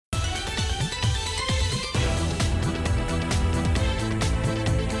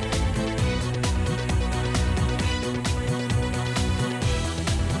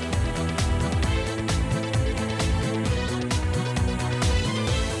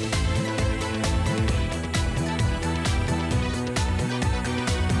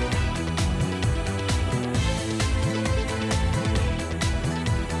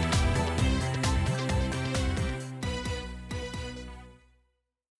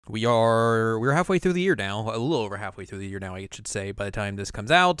we're halfway through the year now, a little over halfway through the year now, I should say, by the time this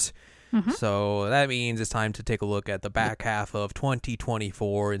comes out. Mm-hmm. So that means it's time to take a look at the back half of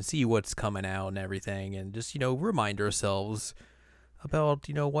 2024 and see what's coming out and everything, and just remind ourselves about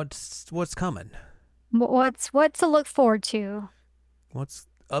what's coming, What's to look forward to? what's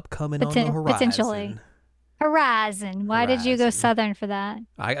upcoming on the Potentially. horizon. Horizon. Why did you go Horizon. Southern for that?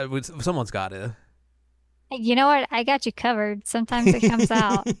 Someone's got to. Hey, you know what? I got you covered. Sometimes it comes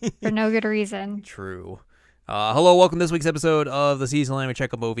out for no good reason. True. Hello, welcome to this week's episode of the Seasonal Anime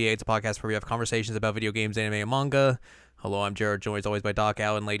Checkup OVA. It's a podcast where we have conversations about video games, anime, and manga. Hello, I'm Jared, joined as always by Doc,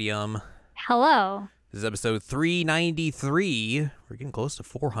 Al, and Lady Hello. This is episode 393. We're getting close to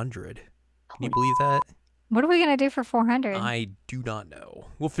 400. Can you believe that? What are we going to do for 400? I do not know.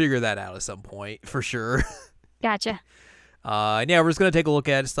 We'll figure that out at some point, for sure. Gotcha. Yeah, we're just going to take a look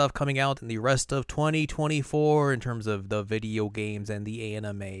at stuff coming out in the rest of 2024 in terms of the video games and the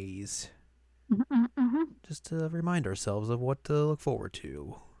animes. Mm-hmm, mm-hmm. Just to remind ourselves of what to look forward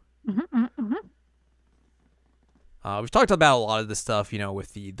to. Mm-hmm, mm-hmm. We've talked about a lot of this stuff,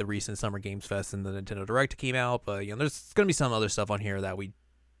 with the recent Summer Games Fest and the Nintendo Direct that came out, but, there's going to be some other stuff on here that we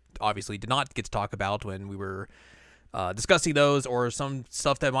obviously did not get to talk about when we were discussing those, or some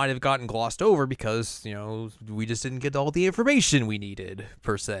stuff that might have gotten glossed over because, we just didn't get all the information we needed,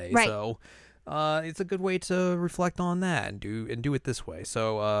 per se. Right. So it's a good way to reflect on that and do it this way.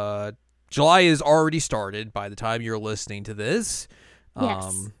 So July is already started by the time you're listening to this.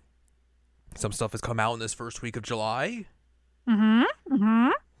 Yes. Some stuff has come out in this first week of July. Mm-hmm.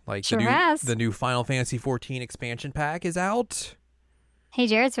 Mm-hmm. Like Sure has. the new Final Fantasy 14 expansion pack is out. Hey,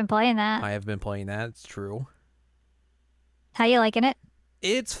 Jared's been playing that. I have been playing that. It's true. How you liking it?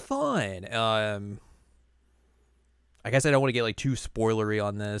 It's fun. I guess I don't want to get too spoilery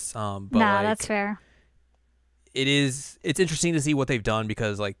on this. But that's fair. It's interesting to see what they've done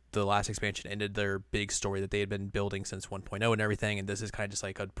because the last expansion ended their big story that they had been building since 1.0 and everything, and this is kind of just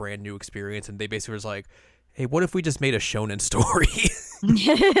a brand new experience. And they basically was like, "Hey, what if we just made a shonen story?"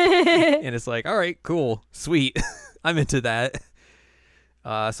 And it's like, all right, cool, sweet, I'm into that.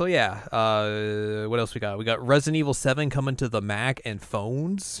 So yeah, what else we got? We got Resident Evil 7 coming to the Mac and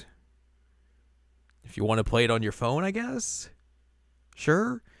phones. If you want to play it on your phone, I guess.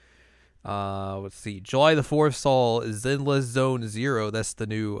 Sure. Let's see. July the 4th saw Zenless Zone Zero. That's the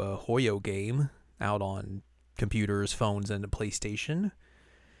new Hoyo game out on computers, phones, and the PlayStation.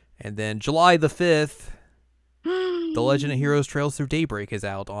 And then July the 5th, The Legend of Heroes Trails Through Daybreak is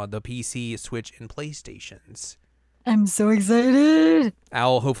out on the PC, Switch, and PlayStations. I'm so excited.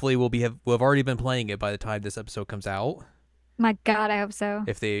 Al hopefully will have already been playing it by the time this episode comes out. My God, I hope so.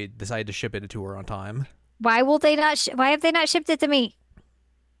 If they decide to ship it to her on time. Why will they not? Why have they not shipped it to me?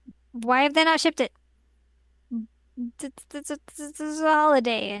 Why have they not shipped it? This is a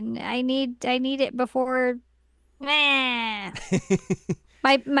holiday, and I need it before. Nah.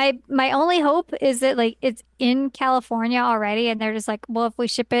 My only hope is that it's in California already, and they're just like, well, if we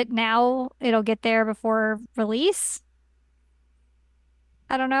ship it now, it'll get there before release.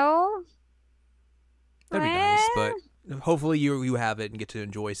 I don't know. That'd be nice, but hopefully you have it and get to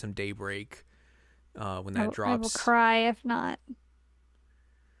enjoy some Daybreak when that drops. I will cry if not.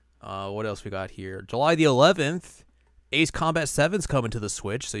 What else we got here? July the 11th, Ace Combat 7's coming to the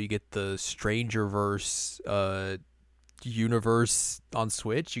Switch, so you get the Strangerverse universe on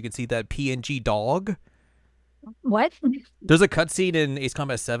Switch. You can see that PNG dog. What? There's a cutscene in Ace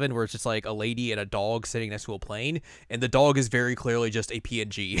Combat 7 where it's just a lady and a dog sitting next to a plane, and the dog is very clearly just a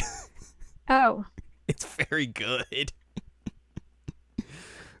PNG. Oh. It's very good.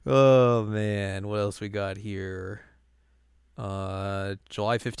 Oh, man. What else we got here?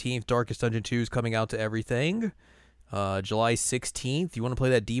 July 15th, Darkest Dungeon 2 is coming out to everything. July 16th, you want to play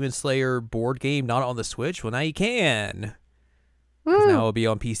that Demon Slayer board game not on the Switch? Well, now you can. Because now it'll be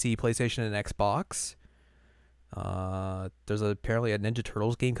on PC, PlayStation, and Xbox. There's apparently a Ninja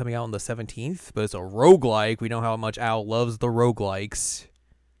Turtles game coming out on the 17th, but it's a roguelike. We know how much Al loves the roguelikes.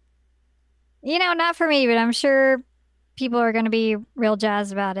 Not for me, but I'm sure people are going to be real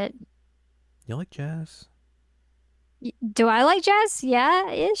jazzed about it. You like jazz? Do I like jazz?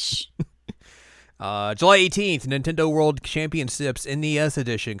 Yeah-ish. July 18th, Nintendo World Championships NES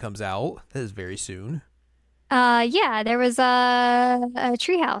Edition comes out. That is very soon. Yeah, there was a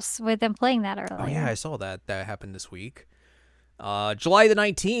treehouse with them playing that earlier. Oh, yeah, I saw that. That happened this week. July the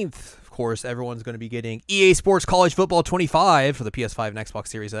 19th, of course, everyone's going to be getting EA Sports College Football 25 for the PS5 and Xbox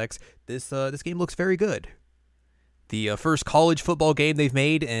Series X. This game looks very good. The first college football game they've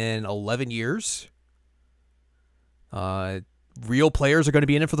made in 11 years. real players are going to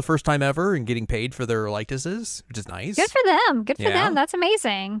be in it for the first time ever and getting paid for their likenesses, which is Good nice. for them. Good for Yeah. them. That's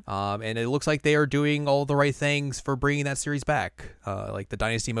amazing. And it looks like they are doing all the right things for bringing that series back. Like the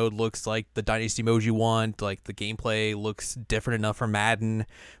Dynasty mode looks like the Dynasty mode you want. Like the gameplay looks different enough from Madden,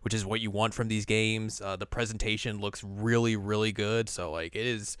 which is what you want from these games. The presentation looks really, really good. So like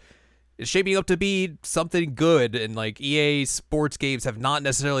it's shaping up to be something good. And like EA sports games have not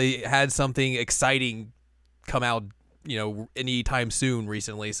necessarily had something exciting come out, anytime soon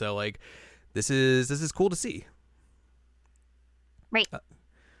recently. So like this is cool to see. Right.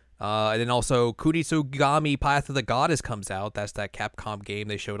 And then also Kunisugami Path of the Goddess comes out. That's that Capcom game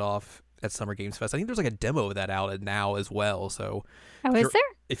they showed off at Summer Games Fest. I think there's like a demo of that out now as well. So Oh, is there?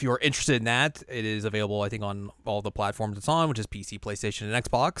 if you're interested in that, it is available, I think, on all the platforms it's on, which is PC, PlayStation, and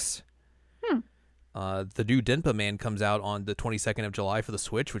Xbox. The new Denpa Man comes out on the 22nd of July for the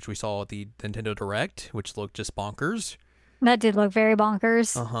Switch, which we saw at the Nintendo Direct, which looked just bonkers. That did look very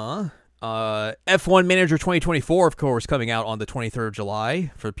bonkers. F1 Manager 2024, of course, coming out on the 23rd of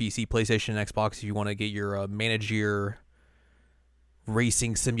July for PC, PlayStation, and Xbox if you want to get your manager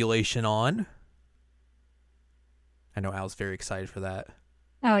racing simulation on. I know Al's very excited for that.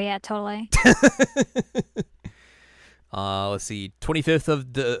 Oh yeah, totally. Let's see, 25th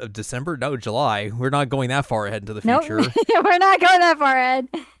of December? No, July. We're not going that far ahead into the Nope. future. We're not going that far, Ed.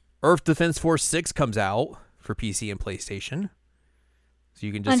 Earth Defense Force 6 comes out for PC and PlayStation. So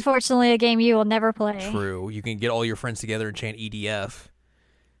you can just... Unfortunately, a game you will never play. True. You can get all your friends together and chant EDF.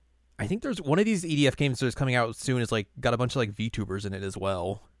 I think there's one of these EDF games that's coming out soon is like got a bunch of like VTubers in it as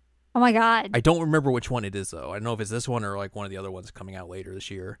well. Oh my god. I don't remember which one it is though. I don't know if it's this one or like one of the other ones coming out later this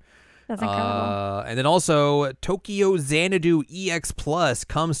year. That's incredible. And then also Tokyo Xanadu EX Plus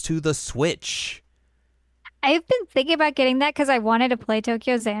comes to the Switch. I've been thinking about getting that because I wanted to play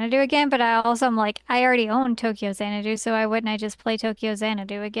Tokyo Xanadu again, but I also am like, I already own Tokyo Xanadu, so why wouldn't I just play Tokyo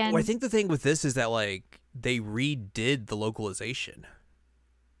Xanadu again? Well, I think the thing with this is that like they redid the localization.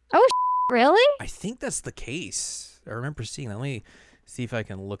 Oh, really? I think that's the case. I remember seeing that. Let me see if I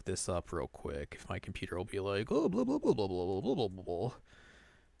can look this up real quick. If my computer will be like, oh, blah, blah, blah, blah, blah, blah, blah, blah, blah.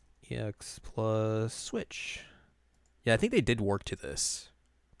 EX Plus Switch. Yeah, I think they did work to this.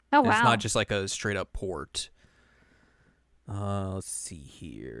 Oh, And wow. It's not just like a straight up port. Let's see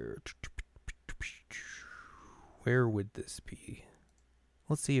here. Where would this be?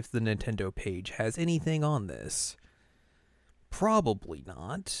 Let's see if the Nintendo page has anything on this. Probably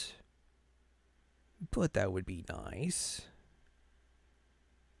not. But that would be nice.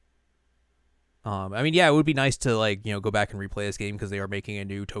 I mean, yeah, it would be nice to like, go back and replay this game because they are making a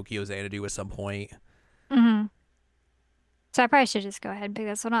new Tokyo Xanadu at some point. Mm-hmm. So I probably should just go ahead and pick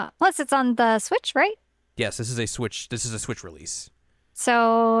this one up. Plus, it's on the Switch, right? Yes, this is a Switch release.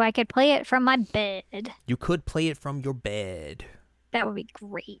 So I could play it from my bed. You could play it from your bed. That would be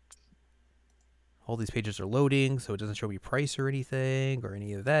great. All these pages are loading, so it doesn't show me price or anything or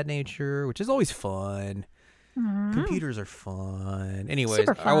any of that nature, which is always fun. Mm-hmm. Computers are fun. Anyways,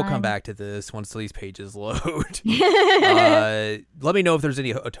 Super I will come fun. back to this once these pages load. Let me know if there's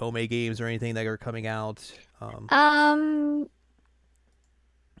any Otome games or anything that are coming out.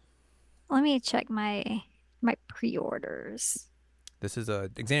 Let me check my pre-orders. This is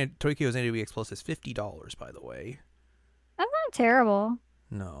Tokyo Xanadu EX Plus is $50, by the way. That's not terrible.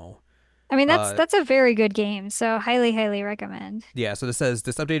 No. I mean, that's a very good game, so highly, highly recommend. Yeah, so this says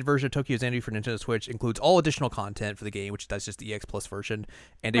this updated version of Tokyo Xanadu for Nintendo Switch includes all additional content for the game, which that's just the EX Plus version,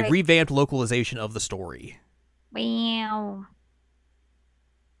 and a Right. revamped localization of the story. Wow.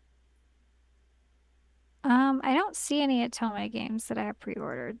 I don't see any Atome games that I have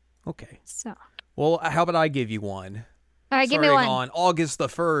pre-ordered. Okay. So, Well, how about I give you one? all right, give me Starting one. on August the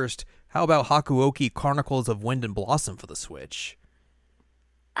 1st, how about Hakuoki Chronicles of Wind and Blossom for the Switch?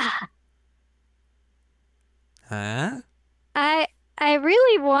 Ah, Huh? I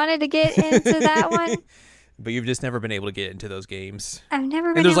really wanted to get into that one. But you've just never been able to get into those games. I've never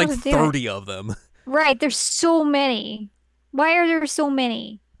And been there's able like to do it. 30 of them. Right, there's so many. Why are there so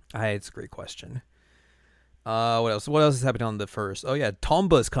many? It's a great question. What else? What else is happening on the 1st? Oh yeah,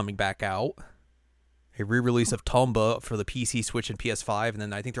 Tomba's coming back out. A re-release of Tomba for the PC, Switch, and PS5, and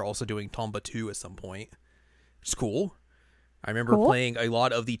then I think they're also doing Tomba 2 at some point. It's cool. I remember Cool. playing a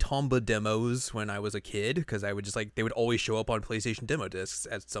lot of the Tomba demos when I was a kid because I would just they would always show up on PlayStation demo discs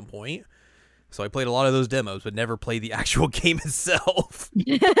at some point. So I played a lot of those demos, but never played the actual game itself.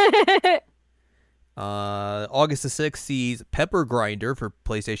 August the 6th sees Pepper Grinder for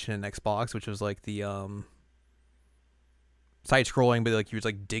PlayStation and Xbox, which was like the side scrolling, but like you was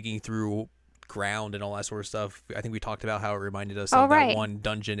like digging through ground and all that sort of stuff. I think we talked about how it reminded us of Oh, right. that one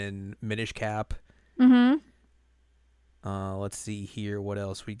dungeon in Minish Cap. Mm-hmm. Let's see here. What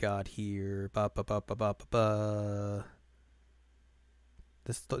else we got here? Ba, ba, ba, ba, ba, ba, ba.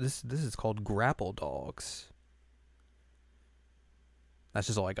 This is called Grapple Dogs. That's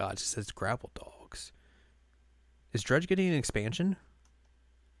just all I got. It just says Grapple Dogs. Is Dredge getting an expansion?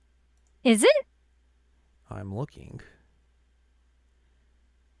 Is it? I'm looking.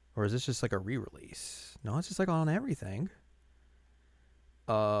 Or is this just like a re-release? No, it's just like on everything.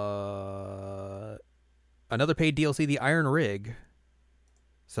 Another paid DLC, The Iron Rig.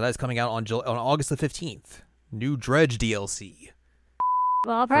 So that's coming out on August the 15th. New Dredge DLC.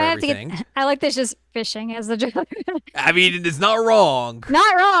 Well, I'll probably have to get. I like this just fishing as the joke. I mean, it's not wrong.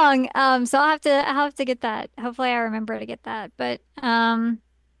 Not wrong. So I'll have to get that. Hopefully I remember to get that. But I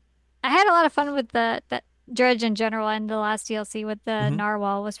had a lot of fun with that Dredge in general, and the last DLC with the Mm-hmm.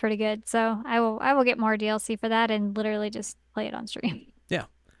 narwhal was pretty good. So I will get more DLC for that and literally just play it on stream. Yeah.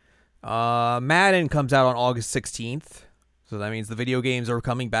 Madden comes out on August 16th. So that means the video games are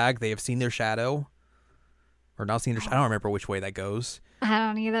coming back. They have seen their shadow. Or not seen their shadow. I don't remember which way that goes. I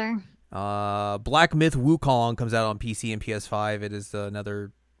don't either. Black Myth Wukong comes out on PC and PS5. It is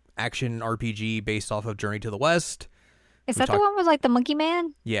another action RPG based off of Journey to the West. Is that the one with like the monkey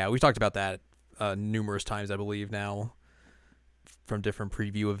man? Yeah, we've talked about that numerous times, I believe, now from different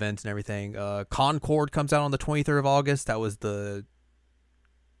preview events and everything. Concord comes out on the 23rd of August. That was the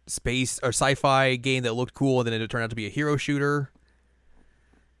space or sci-fi game that looked cool, and then it turned out to be a hero shooter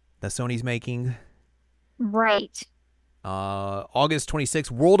that Sony's making. Right. August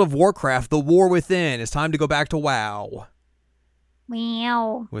 26th, World of Warcraft, The War Within. It's time to go back to WoW.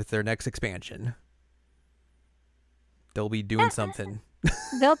 Wow. With their next expansion. They'll be doing something.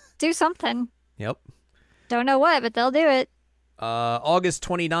 They'll do something. Yep. Don't know what, but they'll do it. August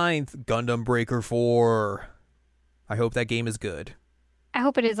 29th, Gundam Breaker 4. I hope that game is good. I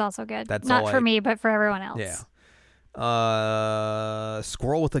hope it is also good. That's not all for me, but for everyone else. Yeah.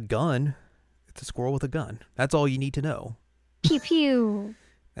 Squirrel with a gun. It's a squirrel with a gun. That's all you need to know. Pew pew.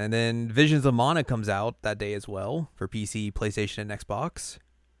 And then Visions of Mana comes out that day as well for PC, PlayStation, and Xbox.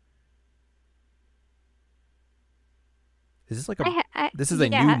 Is this like this is a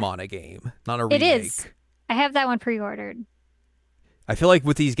new Mana game, not a remake. It is. I have that one pre-ordered. I feel like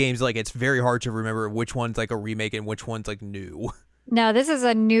with these games, like it's very hard to remember which one's like a remake and which one's like new. No, this is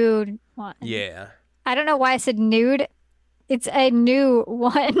a nude one. Yeah. I don't know why I said nude. It's a new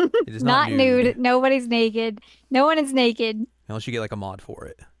one. It is not nude. Nobody's naked. No one is naked. Unless you get like a mod for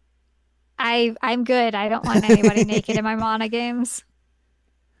it. I'm good. I don't want anybody naked in my Mana games.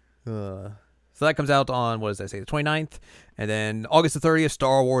 So that comes out on, what does I say, the 29th. And then August the 30th,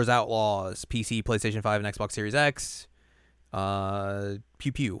 Star Wars Outlaws. PC, PlayStation 5, and Xbox Series X.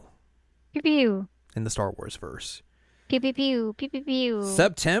 Pew pew. Pew pew. In the Star Wars verse. Pew pew pew. Pew pew pew.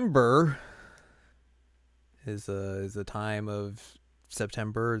 September is the time of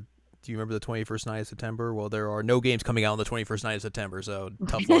September. Do you remember the 21st night of September? Well, there are no games coming out on the 21st night of September, so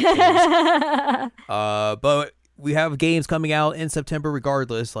tough luck, kids. But we have games coming out in September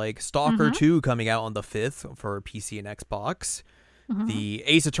regardless, like Stalker 2 coming out on the 5th for PC and Xbox. The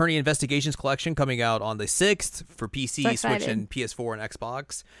Ace Attorney Investigations Collection coming out on the 6th for PC, Switch, and PS4 and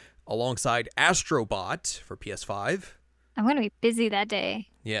Xbox, alongside Astrobot for PS5. I'm going to be busy that day.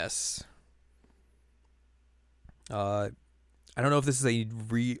 Yes. I don't know if this is a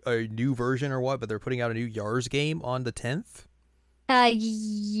new version or what, but they're putting out a new Yars game on the 10th.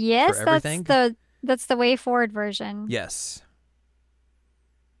 Yes, that's the way forward version. Yes.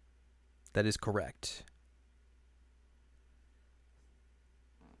 That is correct.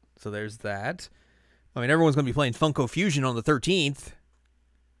 So there's that. I mean, everyone's going to be playing Funko Fusion on the 13th.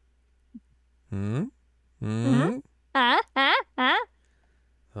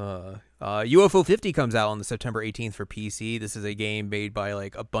 UFO 50 comes out on the September 18th for PC. This is a game made by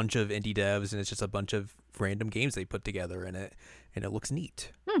like a bunch of indie devs, and it's just a bunch of random games they put together in it, and it looks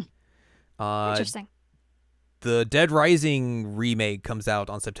neat. Interesting. The Dead Rising remake comes out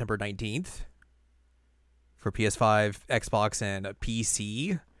on September 19th for PS5, Xbox, and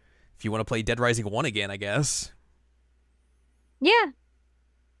PC. If you want to play Dead Rising 1 again, I guess. Yeah.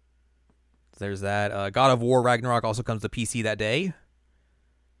 There's that. God of War Ragnarok also comes to PC that day.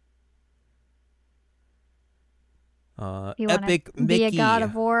 Epic Mickey. Be a God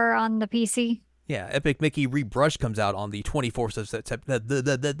of War on the PC. Yeah, Epic Mickey Rebrush comes out on the 24th of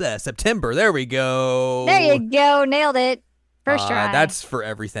September. There we go. There you go. Nailed it. First try. That's for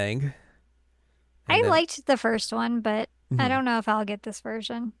everything. I liked the first one, but I don't know if I'll get this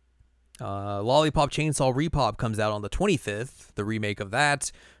version. Lollipop Chainsaw Repop comes out on the 25th. The remake of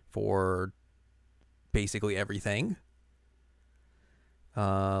that for basically everything.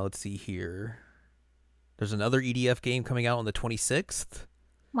 Let's see here. There's another EDF game coming out on the 26th,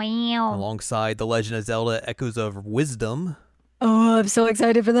 Wow. alongside The Legend of Zelda: Echoes of Wisdom. Oh, I'm so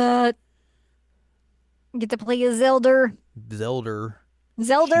excited for that. Get to play a Zelda. Zelda, she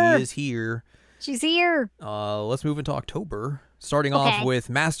Zelda. is here. She's here. Let's move into October. Starting off Okay. with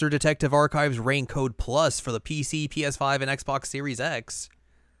Master Detective Archives Rain Code Plus for the PC, PS5, and Xbox Series X.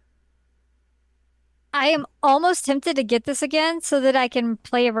 I am almost tempted to get this again so that I can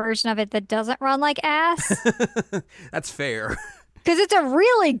play a version of it that doesn't run like ass. That's fair. Because it's a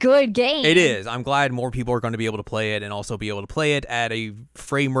really good It game. is. I'm glad more people are going to be able to play it and also be able to play it at a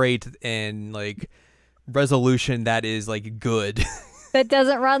frame rate and like resolution that is like good. That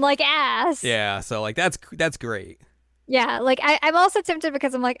doesn't run like ass. Yeah, so like that's great. Yeah, like I'm also tempted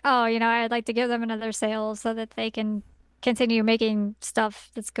because I'm like, oh, I'd like to give them another sale so that they can continue making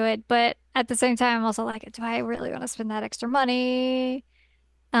stuff that's good. But at the same time, I'm also like, do I really want to spend that extra money?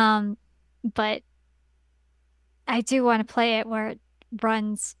 Um, but I do want to play it where it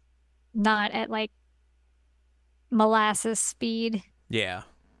runs not at like molasses speed. Yeah.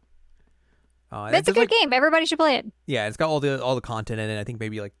 It's a There's good like game. Everybody should play it. yeah, it's got all the content in it. I think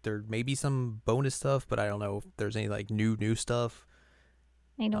maybe like there may be some bonus stuff, but I don't know if there's any like new stuff.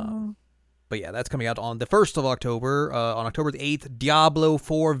 I don't Um, know. but yeah, that's coming out on the 1st of October. On October the 8th, Diablo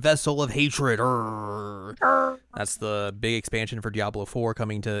 4 Vessel of Hatred. Urgh. That's the big expansion for Diablo 4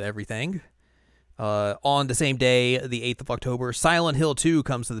 coming to everything. On the same day, the 8th of October, Silent Hill 2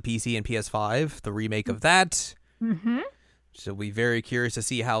 comes to the PC and PS5, the remake of that. Mm-hmm. So we'll be very curious to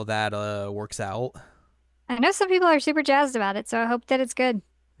see how that works out. I know some people are super jazzed about it, so I hope that it's good.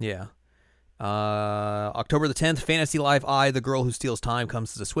 Yeah. October the 10th, Fantasy Life I, The Girl Who Steals Time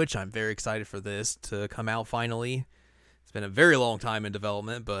comes to the Switch. I'm very excited for this to come out finally. It's been a very long time in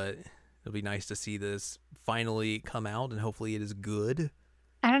development, but it'll be nice to see this finally come out, and hopefully it is good.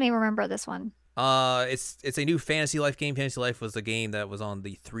 I don't even remember this one. It's a new Fantasy Life game. Fantasy Life was a game that was on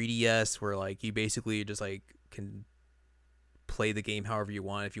the 3DS where like you basically just like can play the game however you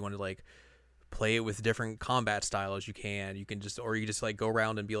want. If you want to like play it with different combat styles, you can. You can just or you just like go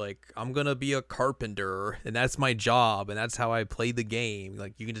around and be like, I'm gonna be a carpenter and that's my job and that's how I play the game.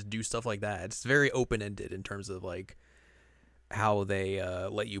 Like you can just do stuff like that. It's very open ended in terms of like how they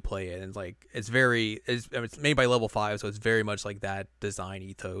let you play it, and like it's made by Level 5, so it's very much like that design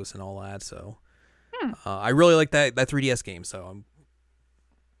ethos and all that. So Hmm. I really like that 3DS game, so I'm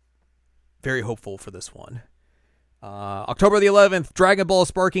very hopeful for this one. October the 11th, Dragon Ball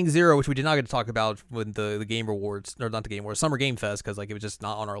Sparking Zero, which we did not get to talk about with the Game Awards, or not the Game Awards, Summer Game Fest, because like it was just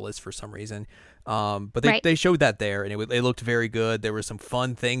not on our list for some reason. But Right. they showed that there, and it looked very good. There were some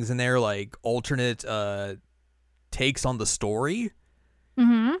fun things in there, like alternate takes on the story,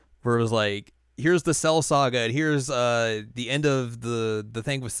 Mm-hmm. where it was like, here's the Cell saga, and here's the end of the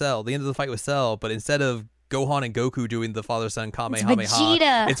thing with Cell, the end of the fight with Cell, but instead of Gohan and Goku doing the father-son It's Kamehameha,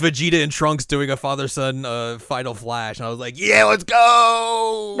 Vegeta. it's Vegeta and Trunks doing a father-son Final Flash, and I was like, yeah, let's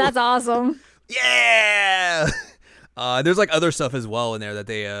go! That's awesome. Yeah! There's like other stuff as well in there that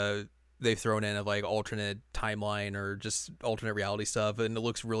they've thrown in of like alternate timeline or just alternate reality stuff, and it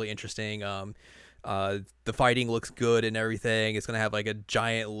looks really interesting. The fighting looks good and everything. It's gonna have like a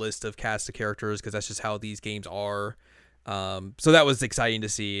giant list of cast of characters because that's just how these games are. So that was exciting to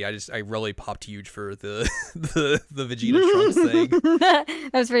see. I really popped huge for the the Vegeta Trunks thing.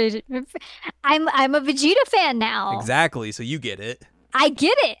 That's pretty. I'm a Vegeta fan now. Exactly. So you get it. I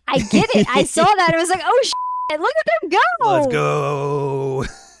get it. I get it. I saw that. I was like, oh shit, look at them go. Let's go.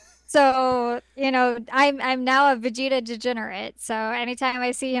 So, I'm now a Vegeta degenerate. So anytime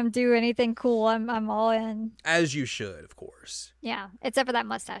I see him do anything cool, I'm all in. As you should, of course. Yeah, except for that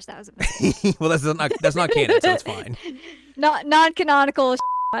mustache. That was a mistake. Well, that's not canon, so it's fine. Not non-canonical Yeah.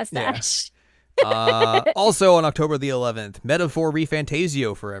 mustache. Also on October the 11th, Metaphor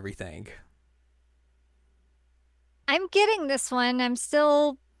Refantasio for everything. I'm getting this one. I'm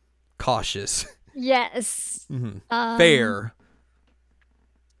still Cautious. yes. Fair.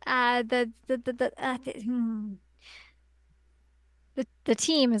 The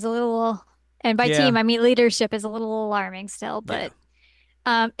team is a little, and by Yeah. team I mean leadership is a little alarming still, Yeah.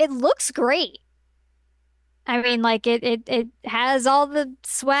 but it looks great. I mean, like it has all the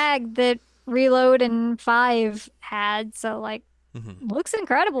swag that Reload and 5 had, so like hmm looks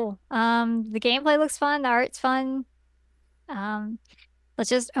incredible. The gameplay looks fun, the art's fun. Um, let's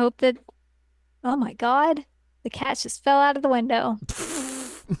just hope that, oh my God, the cat just fell out of the window.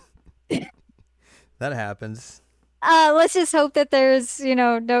 That happens. Let's just hope that there's,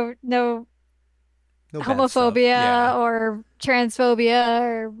 no No bad stuff. homophobia Yeah. or transphobia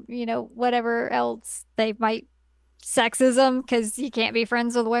or, whatever else they might, sexism, because you can't be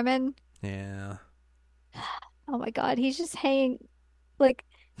friends with women. Yeah. Oh my God, he's just hanging like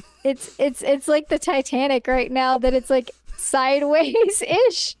it's like the Titanic right now that it's like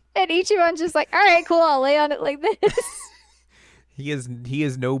sideways-ish. And Ichimon's just like, all right, cool, I'll lay on it like this. He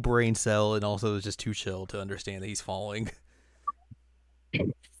has no brain cell and also is just too chill to understand that he's falling.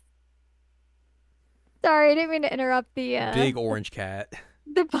 Sorry, I didn't mean to interrupt Big orange cat.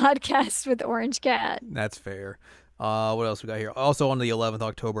 the podcast with Orange Cat. That's fair. What else we got here? Also on the 11th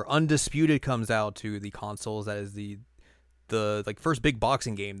October, Undisputed comes out to the consoles. That is the like first big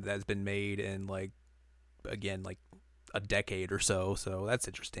boxing game that has been made in like again like a decade or so. So that's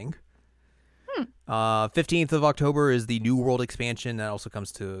interesting. Hmm. 15th of October is the New World expansion that also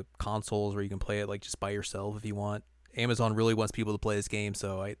comes to consoles where you can play it like just by yourself if you want. Amazon really wants people to play this game,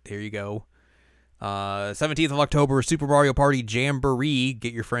 so here you go. 17th of October, Super Mario Party Jamboree.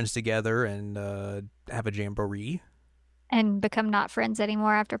 Get your friends together and have a jamboree. And become not friends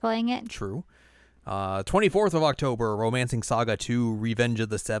anymore after playing it. True. 24th of October, Romancing Saga 2, Revenge of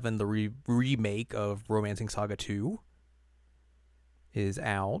the Seven, the remake of Romancing Saga 2 is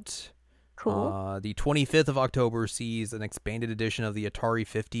out. Cool. The 25th of October sees an expanded edition of the Atari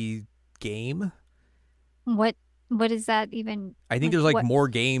 50 game. What what is that even I think like there's like what more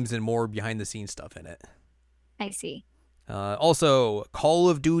games and more behind the scenes stuff in it. I see. Also, Call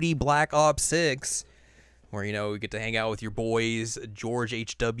of Duty Black Ops 6, where, we get to hang out with your boys, George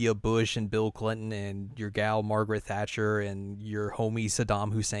H.W. Bush and Bill Clinton, and your gal, Margaret Thatcher, and your homie,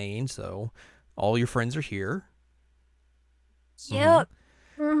 Saddam Hussein. So all your friends are here. Yep.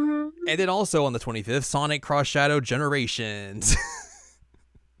 Hmm. And then also on the 25th, Sonic Cross Shadow Generations.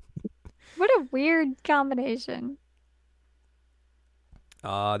 What a weird combination.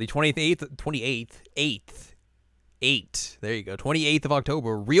 The 8th, there you go, 28th of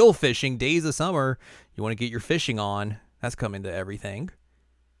October, Real Fishing, Days of Summer. You want to get your fishing on. That's coming to everything.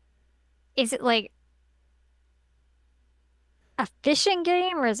 Is it like a fishing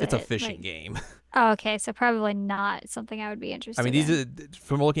game or is It's a it fishing like game. oh, okay, so probably not something I would be I mean, interested in.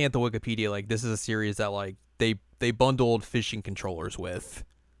 from looking at the Wikipedia, like this is a series that like they bundled fishing controllers with.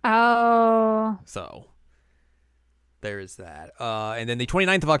 Oh, So there is that. And then the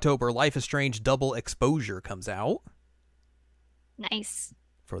 29th of October, Life is Strange Double Exposure comes out nice.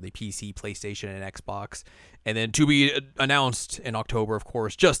 for the PC, PlayStation, and Xbox. And then to be announced in October, of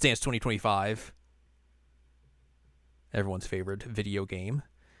course, Just Dance 2025. Everyone's favorite video game.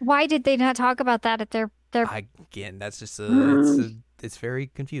 Why did they not talk about that at their Again, that's just it's very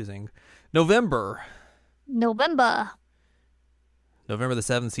confusing. November November? the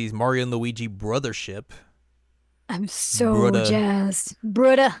 7th sees Mario and Luigi Brothership. I'm so Brudda. jazzed.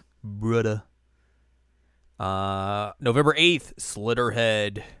 Brudda. Brudda. November 8th,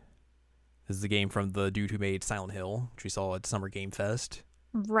 Slitterhead. This is the game from the dude who made Silent Hill, which we saw at Summer Game Fest,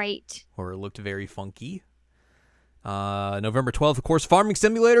 Right. where it looked very funky. November 12th, of course, Farming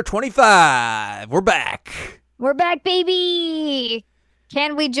Simulator 25. We're back. We're back, baby.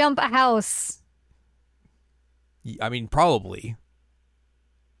 Can we jump a house? I mean, probably.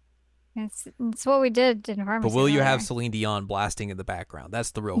 It's what we did in Farming But will you Simulator. have Celine Dion blasting in the background?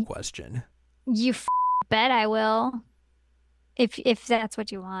 That's the real question. You bet I will. If that's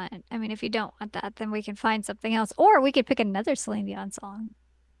what you want. I mean, if you don't want that, then we can find something else. Or we could pick another Celine Dion song.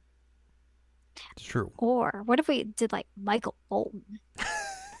 It's true. Or what if we did like Michael Bolton?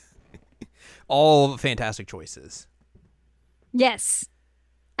 All fantastic choices. Yes,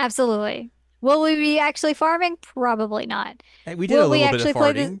 absolutely. Will we be actually farming? Probably not. Hey, we did Will a we little bit of actually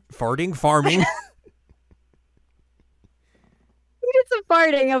play this? farming. We did some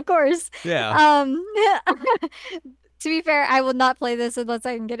farting, of course. Yeah, Um, to be fair, I will not play this unless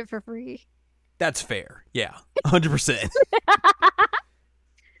I can get it for free. that's fair. Yeah, 100%.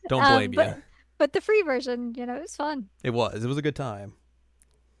 Don't blame But you. but the free version, it was fun. It was a good time.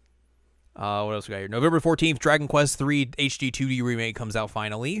 What else we got here? November 14th, Dragon Quest III HD 2D remake comes out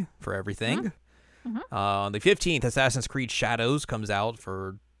finally for everything. Mhm. On the 15th, Assassin's Creed Shadows comes out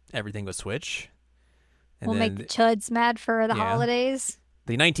for everything but Switch. And We'll then make the chuds mad for the yeah. holidays.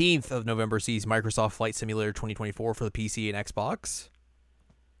 The 19th of November sees Microsoft Flight Simulator 2024 for the PC and Xbox.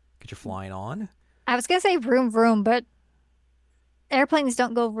 Get your flying on. I was gonna say vroom vroom, but airplanes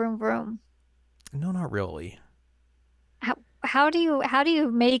don't go vroom vroom. No, not really. How do you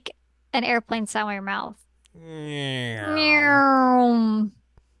make an airplane sound with your mouth? Like Meow.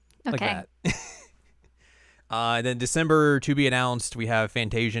 Okay. that. And then December to be announced, we have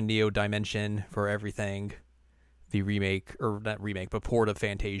Fantasia Neo Dimension for everything. The remake, or not remake, but port of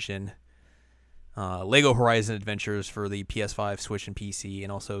Fantasia. Lego Horizon Adventures for the PS5, Switch, and PC,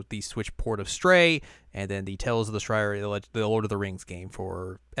 and also the Switch port of Stray, and then the Tales of the Shire, the Lord of the Rings game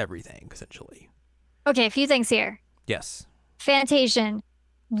for everything, essentially. Okay, a few things here. Yes. Fantasia.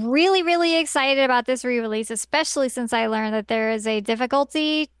 Really, really excited about this re-release, especially since I learned that there is a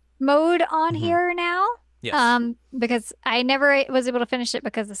difficulty mode on Hmm. here now. Yes. Because I never was able to finish it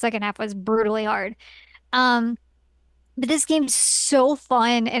because the second half was brutally hard. Um, but this game's so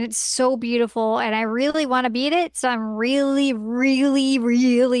fun and it's so beautiful, and I really want to beat it. So I'm really, really,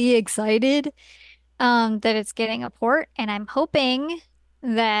 really excited that it's getting a port, and I'm hoping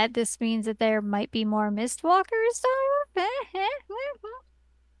that this means that there might be more Mistwalkers.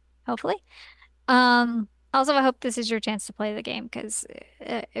 Hopefully. Also, I hope this is your chance to play the game because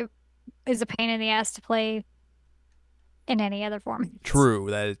it is a pain in the ass to play in any other form. True.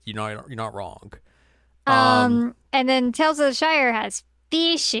 That you're not wrong. Um, And then Tales of the Shire has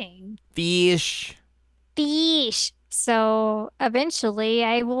fishing. Fish. Fish. So eventually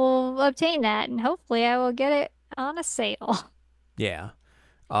I will obtain that and hopefully I will get it on a sale. Yeah.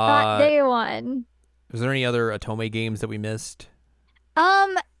 Not Uh, day one. was there any other Otome games that we missed?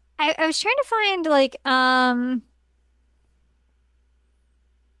 Um, I was trying to find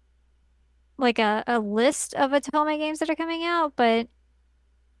like a list of Atome games that are coming out, but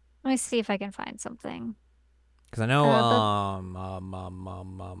let me see if I can find something. Because I know The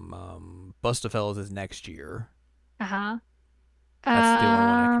Bustafellas is next year. uh-huh. That's the only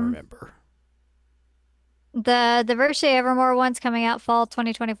one I can Um remember. the Verche Evermore one's coming out fall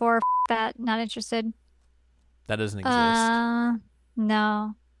 2024. That, not interested. That doesn't exist. Uh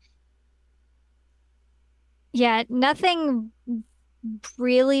no. Yeah, nothing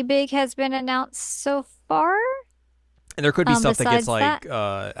really big has been announced so far. And there could be stuff that gets Besides that,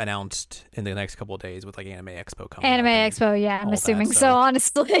 like announced in the next couple of days with like Anime Expo coming Anime up and Expo, yeah, I'm all that. assuming so, So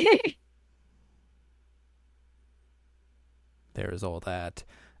honestly. there's all that.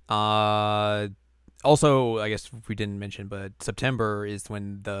 Uh, Also, I guess we didn't mention, but September is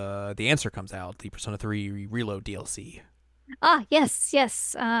when the answer comes out, the Persona 3 Reload DLC. Ah, yes,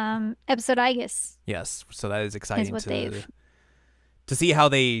 yes. Episode Igus Yes, so that is is exciting what they've to see how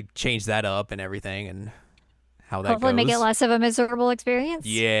they change that up and everything and how that hopefully make it goes. less of a miserable experience.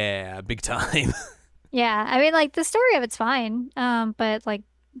 Yeah, big time. Yeah, I mean, like the story of it's fine, but like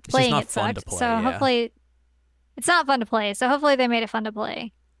It's just playing not it fun to sucked. play. So Yeah, hopefully it's not fun to play. So hopefully they made it fun to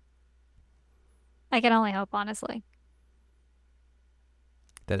play. I can only hope, honestly.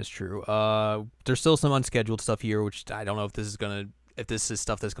 that is true. There's still some unscheduled stuff here, which I don't know if this is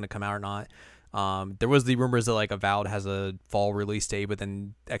stuff that's gonna come out or not. There was the rumors that like Avowed has a fall release date, but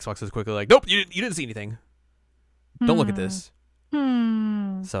then Xbox is quickly like, nope, you didn't see anything. Don't look at Hmm. this.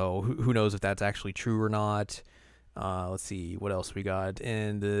 Hmm. So who knows if that's actually true or not. Let's see what else we got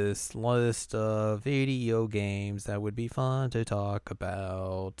in this list of video games that would be fun to talk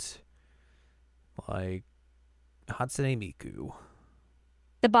about, like Hatsune Miku.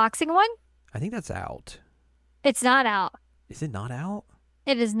 The boxing one? I think that's out. It's not out. Is it not out?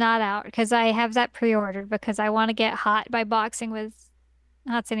 It is not out because I have that pre-ordered because I want to get hot by boxing with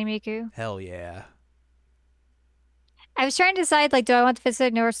Hatsune Miku. Hell yeah. I was trying to decide, like, do I want the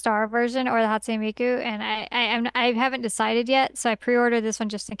Fisted North Star version or the Hatsune Miku? And I haven't decided yet, so I pre-ordered this one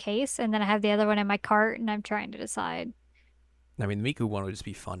just in case, and then I have the other one in my cart, and I'm trying to decide. I mean, the Miku one would just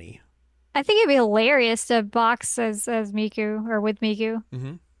be funny. I think it'd be hilarious to box as Miku or with Miku. Mm-hmm.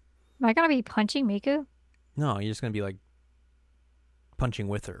 Am I gonna be punching Miku? No, you're just gonna be like punching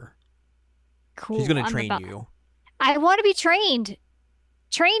with her. She's Cool. gonna train you. I want to be trained.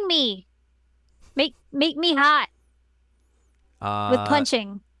 Train me. Make me hot with Uh,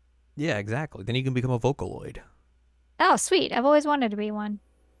 punching. yeah, exactly. Then you can become a Vocaloid. Oh, sweet. I've always wanted to be one.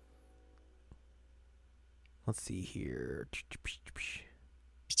 Let's see here.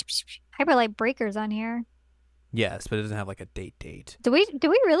 Hyperlight Breakers on here. Yes, but it doesn't have like a date. Do we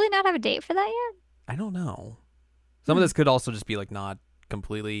really not have a date for that yet? I don't know. Some of Hmm. this could also just be like not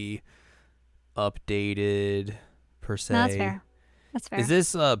completely updated per No, that's se. fair. That's Is fair.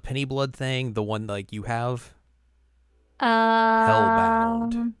 this a Penny Blood thing? The one like you have?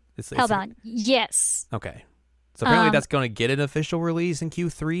 Hellbound. Um, It's Hellbound. Yes. okay. So apparently Um, that's going to get an official release in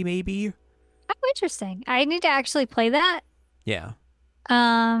Q3 maybe? oh, interesting. I need to actually play that. Yeah.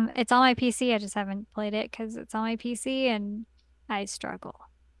 It's on my PC. I just haven't played it because it's on my PC and I struggle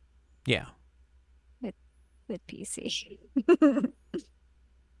Yeah. with PC.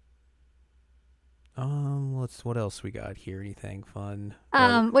 Let's what else we got here? Anything fun?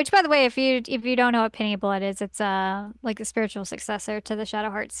 Which by the way, if you don't know what Penny Blood is, it's like the spiritual successor to the Shadow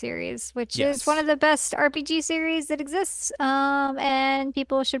Hearts series, which is one Yes. of the best RPG series that exists. And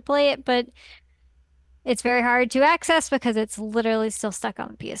people should play it, but it's very hard to access because it's literally still stuck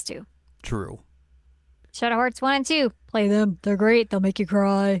on the PS2. True. Shadow Hearts 1 and 2. Play them. They're great. They'll make you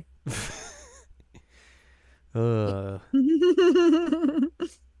cry. Uh,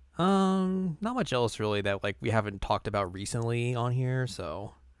 not much else really that like we haven't talked about recently on here.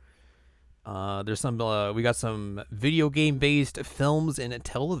 So, there's some. We got some video game based films and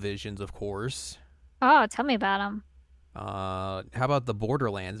televisions, of course. Oh, tell me about them. How about the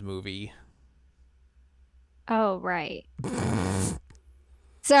Borderlands movie? Oh, right.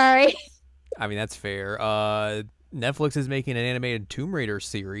 Sorry. I mean, that's fair. Netflix is making an animated Tomb Raider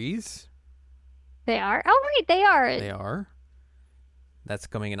series. They are. Oh, right, they are. They are. That's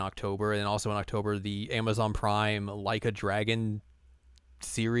coming in October, and then also in October, the Amazon Prime Like a Dragon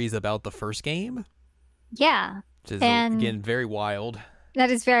series about the first game, Yeah. which is And again very wild. that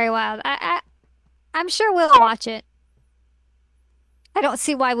is very wild. I'm sure we'll watch it. I don't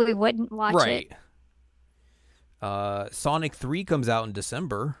see why we wouldn't watch it. Right. Sonic 3 comes out in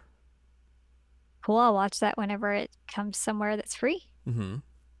December. Cool, I'll watch that whenever it comes somewhere that's free. Mm-hmm.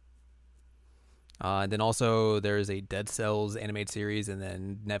 And then also there's a Dead Cells animated series, and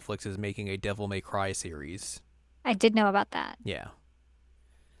then Netflix is making a Devil May Cry series. I did know about that. Yeah.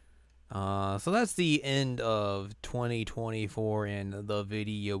 So that's the end of 2024 in the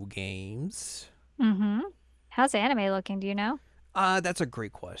video games. Mm-hmm. How's anime looking? Do you know? That's a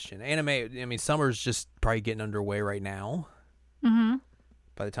great question. Anime, I mean, summer's just probably getting underway right now Mm-hmm.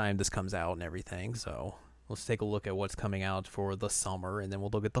 by the time this comes out and everything. So let's take a look at what's coming out for the summer, and then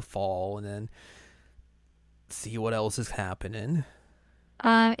we'll look at the fall, and then see what else is happening.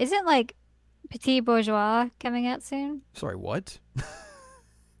 Isn't like Petit Bourgeois coming out soon? Sorry, what?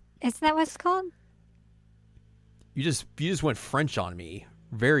 Isn't that what it's called? You just went French on me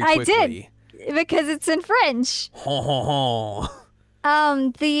very I did quickly. because it's in French. Ho ho ho.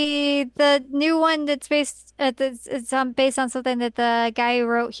 The new one that's based on something that the guy who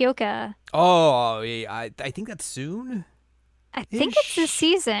wrote Hyoka. Oh, yeah, I think that's soon. I think it's this Ish.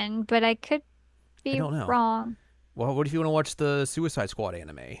 season, but I could I be don't know. wrong. Well, what if you want to watch the Suicide Squad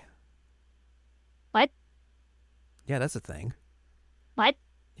anime? What? Yeah, that's a thing. What?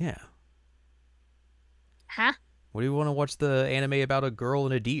 Yeah. Huh? What do you want to watch the anime about a girl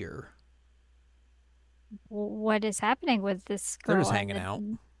and a deer? What is happening with this They're girl just and hanging out.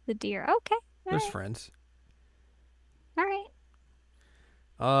 the deer? Okay. All There's right. friends. All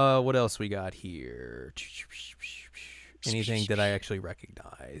right. What else we got here? Anything that I actually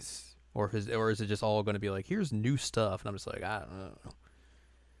recognize, or is it just all going to be like, here's new stuff, and I'm just like, I don't know,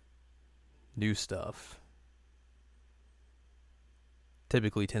 new stuff.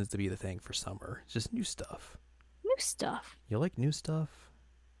 Typically tends to be the thing for summer. It's just new stuff. New stuff. You like new stuff?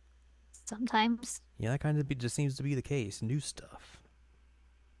 Sometimes. Yeah, that kind of just seems to be the case. New stuff.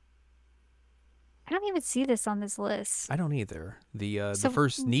 I don't even see this on this list. I don't either. The So,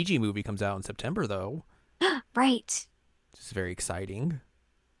 first Niji movie comes out in September though. right. It's very exciting.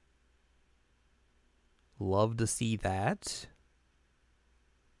 Love to see that.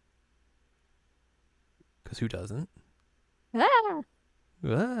 Cause who doesn't? Ah,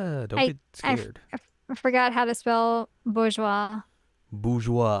 Don't I, get I, scared. I forgot how to spell bourgeois.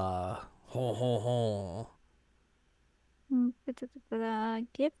 Bourgeois. Ho ho ho.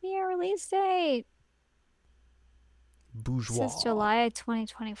 Give me a release date. It says Bourgeois. July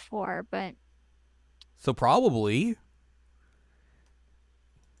 2024, So probably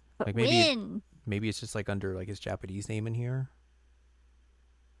but like when? maybe it's just like under like his Japanese name in here.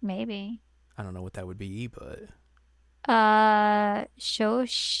 Maybe. I don't know what that would be, but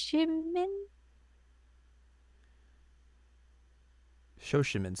Shoshimin?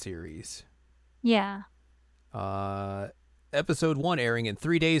 Shoshiman series. Yeah. Uh, episode 1 airing in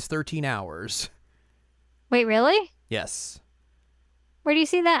 3 days, 13 hours. Wait, really? Yes, Where do you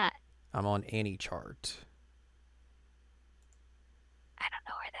see that? I'm on Annie Chart. I don't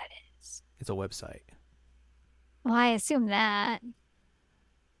know where that is. It's a website. Well, I assume that.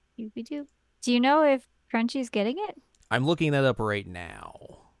 Doobie-doo. Do you know if Crunchy's getting it? I'm looking that up right now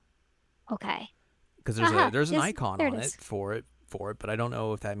Okay. because Aha, there's an yes, icon there on it it is. for it, but I don't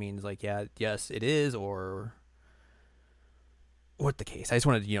know if that means like yes it is or what the case. I just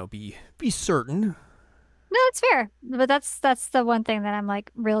wanted to be certain. No, it's fair. But that's the one thing that I'm like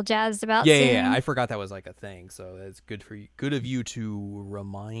real jazzed about Yeah. seeing. I forgot that was like a thing, so that's good for you. Good of you to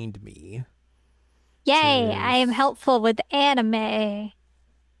remind me. Yay, I am 'Cause helpful with anime.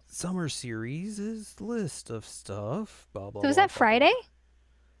 summer series is list of stuff. Blah blah So is blah that blah Friday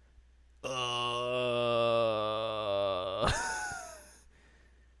blah.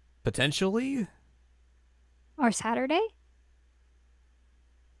 Potentially. or Saturday?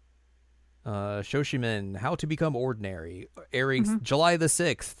 Shoshimen, How to Become Ordinary, airing Hmm. July the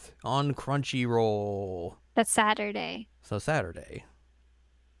 6th on Crunchyroll. That's Saturday. So Saturday.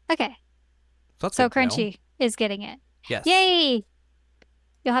 Okay. So that's So good to know. Crunchy. is getting it. Yes. Yay!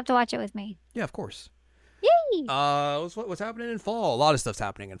 You'll have to watch it with me. Yeah, of course. Yay! What's happening in fall? A lot of stuff's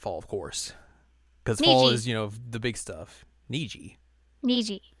happening in fall, of course, because fall Niji. is the big stuff. Niji.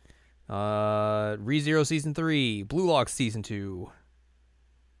 Niji. ReZero season 3, Blue Lock season 2.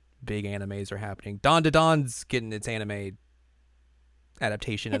 Big animes are happening. Dawn to Dawn's getting its anime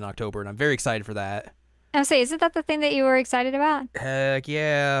adaptation in October, and I'm very excited for that. I'm saying, isn't that the thing that you were excited about? Heck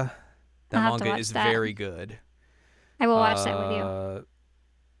yeah. That I'll have to manga watch is that. very good. I will watch that with you. Uh,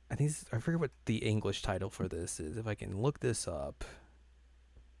 I forget what the English title for this is. If I can look this up.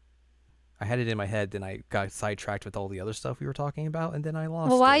 I had it in my head, then I got sidetracked with all the other stuff we were talking about, and then I Well,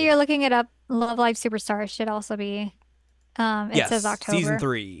 lost while it. you're looking it up, Love Live Superstar should also be. It says Yes, season October.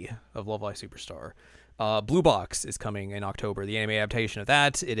 3 of Love Live Superstar. Blue Box is coming in October. The anime adaptation of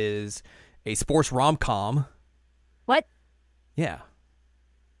that. It is a sports rom com. What? Yeah.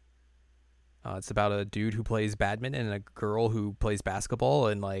 It's about a dude who plays badminton and a girl who plays basketball,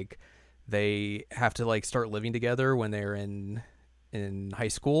 and like they have to like start living together when they're in high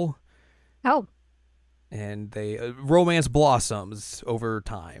school, Oh, and they romance blossoms over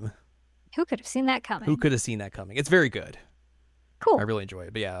time. who could have seen that Who coming? could have seen that coming? It's very good. I Cool. really enjoy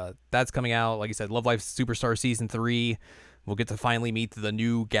it. But yeah, that's coming out. Like I said, Love Life Superstar season 3. We'll get to finally meet the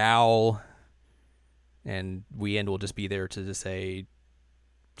new gal, and we will just be there to just say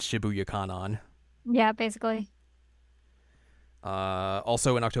Shibuya Kanon. Yeah, basically.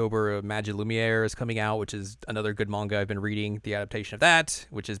 Also in October, Magic Lumiere is coming out, which is another good manga I've been reading. The adaptation of that,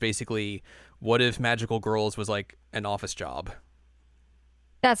 which is basically what if Magical Girls was like an office job.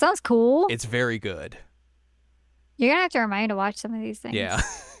 That sounds cool. It's very good. You're gonna have to remind me to watch some of these Yeah.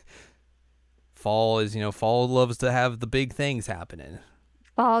 things. Fall loves to have the big things happening.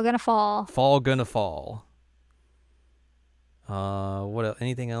 Fall gonna fall. Fall gonna fall. What else?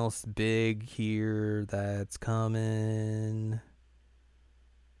 Anything else big here that's coming?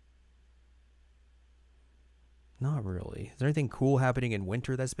 Not really. Is there anything cool happening in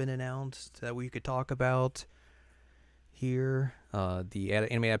winter that's been announced that we could talk about here? The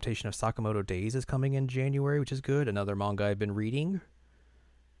anime adaptation of Sakamoto Days is coming in January, which is good. Another manga I've been reading.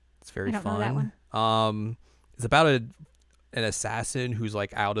 It's very I don't know that fun. one. It's about an assassin who's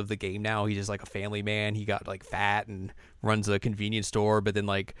like out of the game now. He's just like a family man. He got like fat and runs a convenience store, but then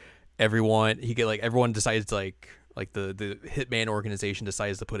like everyone decides to like the hitman organization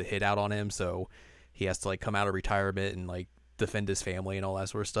decides to put a hit out on him, so he has to like come out of retirement and like defend his family and all that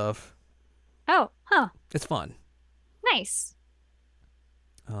sort of stuff. Oh, huh. It's fun. Nice.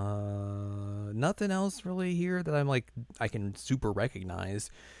 Nothing else really here that I can super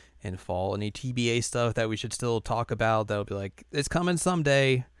recognize in fall. Any TBA stuff that we should still talk about that'll be like, it's coming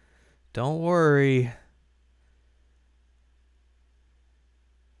someday. Don't worry.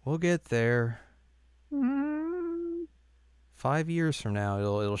 We'll get there. Mm, 5 years from now,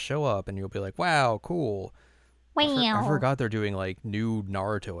 it'll show up, and you'll be like, "Wow, cool." I wow. forgot they're doing like new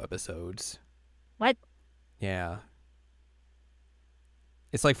Naruto episodes. What? Yeah,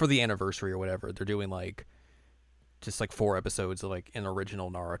 it's like for the anniversary or whatever. They're doing like just like 4 episodes of like an original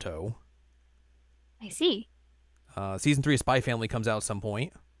Naruto. I see. Season 3 of Spy Family comes out at some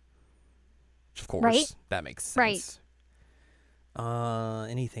point, which of course Right. that makes Right. sense.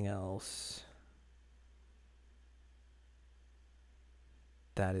 Anything else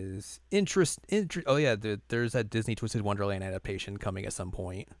that is oh yeah, there's that Disney Twisted Wonderland adaptation coming at some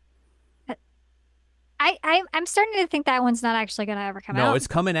point. Uh, I'm starting to think that one's not actually gonna ever come No, out. it's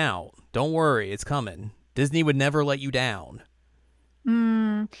coming out. Don't worry, it's coming. Disney would never let you down.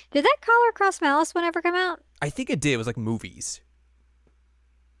 Did that Collar Cross Malice one ever come out? I think it did. It was like movies,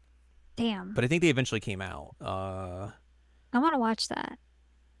 Damn. but I think they eventually came out. I want to watch that.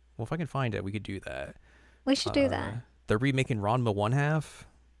 Well, if I can find it, we could do that. We should do that. They're remaking Ranma One Half.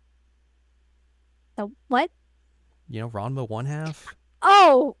 The what? You know, Ranma One Half.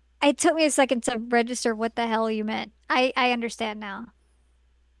 Oh, it took me a second to register what the hell you meant. I understand now.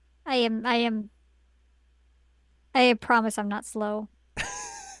 I promise I'm not slow.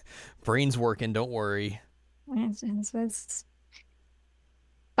 Brain's working. Don't worry. It's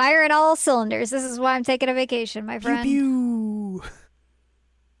firing all cylinders. This is why I'm taking a vacation, my Pew friend. pew.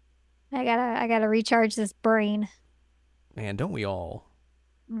 I gotta recharge this brain. Man, don't we all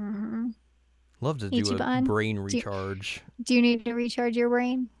hmm love to do a Ichiban, brain do you, recharge? do you need to recharge your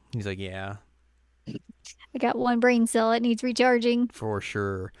brain? He's like, yeah, I got one brain cell. It needs recharging. for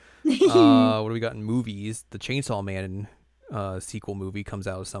sure. I What do we got in movies? The Chainsaw Man sequel movie comes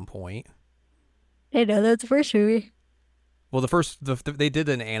out at some point. know that's the first movie. Well, they did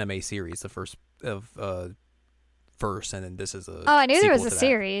an anime series, the first of first, and then this is a Oh, I knew there was sequel a to that.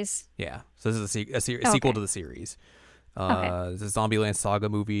 series. Yeah, so this is a Oh, sequel okay. to the series. Okay. There's a Zombieland Saga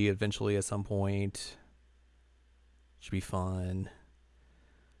movie eventually at some point. Should be fun.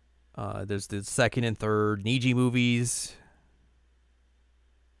 There's the second and third Niji movies.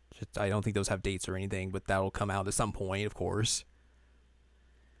 I don't think those have dates or anything, but that'll come out at some point, of course.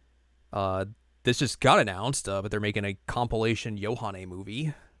 Uh, this just got announced, but they're making a compilation Yohane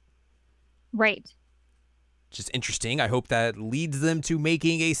movie, Right. which is interesting. I hope that leads them to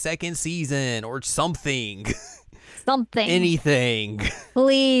making a second season or something. Something. Anything.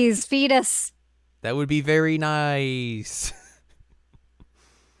 Please feed us. That would be very nice.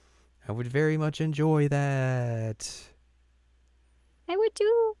 I would very much enjoy that. I would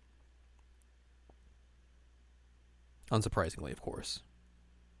too. Unsurprisingly, of course.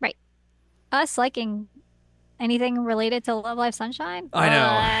 Right. Us liking anything related to Love Life Sunshine? I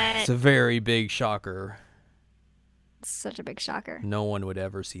know. It's What? a very big shocker. Such a big shocker. No one would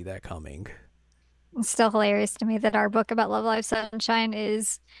ever see that coming. It's still hilarious to me that our book about Love Life Sunshine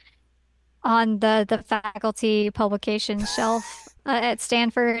is on the faculty publications shelf at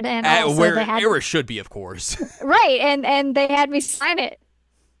Stanford, and also Where they had it should be, of course. right, and they had me sign it.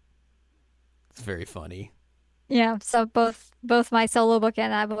 It's very funny. Yeah, so both my solo book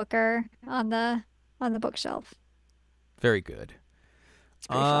and that book are on the bookshelf. Very good. It's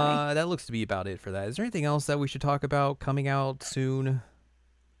pretty funny. That looks to be about it for that. Is there anything else that we should talk about coming out soon?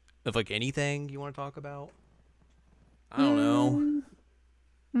 Of like anything you want to talk about? I don't know.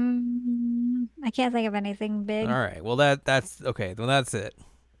 I can't think of anything big. All right. Well, that's okay. Well, that's it.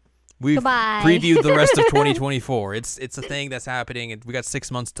 We've Goodbye. previewed the rest of 2024. It's a thing that's happening, and we got 6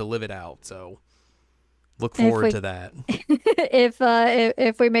 months to live it out. So look forward to that.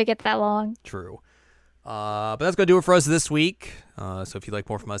 If we make it that long. True. But that's going to do it for us this week. So if you'd like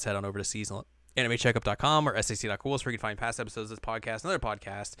more from us, head on over to seasonalAnimeCheckup.com or sac.cool, where you can find past episodes of this podcast and other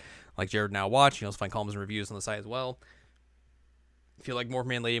podcasts like Jared Now Watch. You can also find columns and reviews on the site as well. If you like more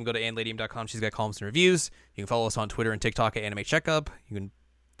from Anladium, go to anladium.com. She's got columns and reviews. You can follow us on Twitter and TikTok at Anime Checkup. You can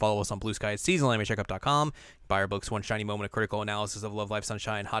follow us on Blue Sky at seasonalanimecheckup.com. Buy our books, One Shiny Moment, A Critical Analysis of Love, Life,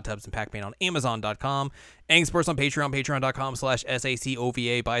 Sunshine, Hot Tubs, and Pac-Man on Amazon.com. Ang Sports on Patreon,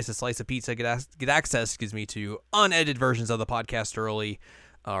 patreon.com/SACOVA. Buy us a slice of pizza. Get access, to unedited versions of the podcast early.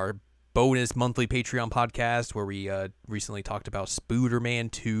 Our bonus monthly Patreon podcast where we recently talked about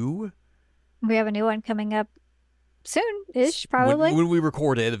Spooderman 2. We have a new one coming up soon-ish, probably. When we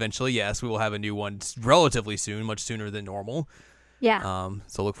record it, eventually, yes, we will have a new one relatively soon, much sooner than normal. Yeah.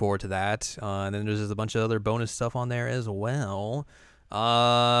 So look forward to that. And then there's just a bunch of other bonus stuff on there as well.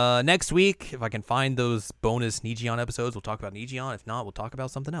 Next week, if I can find those bonus Nijion episodes, we'll talk about Nijion. If not, we'll talk about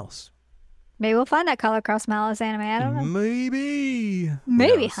something else. Maybe we'll find that Color Cross Malice anime. I don't know. Maybe. Who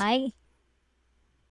Maybe. knows? Hi.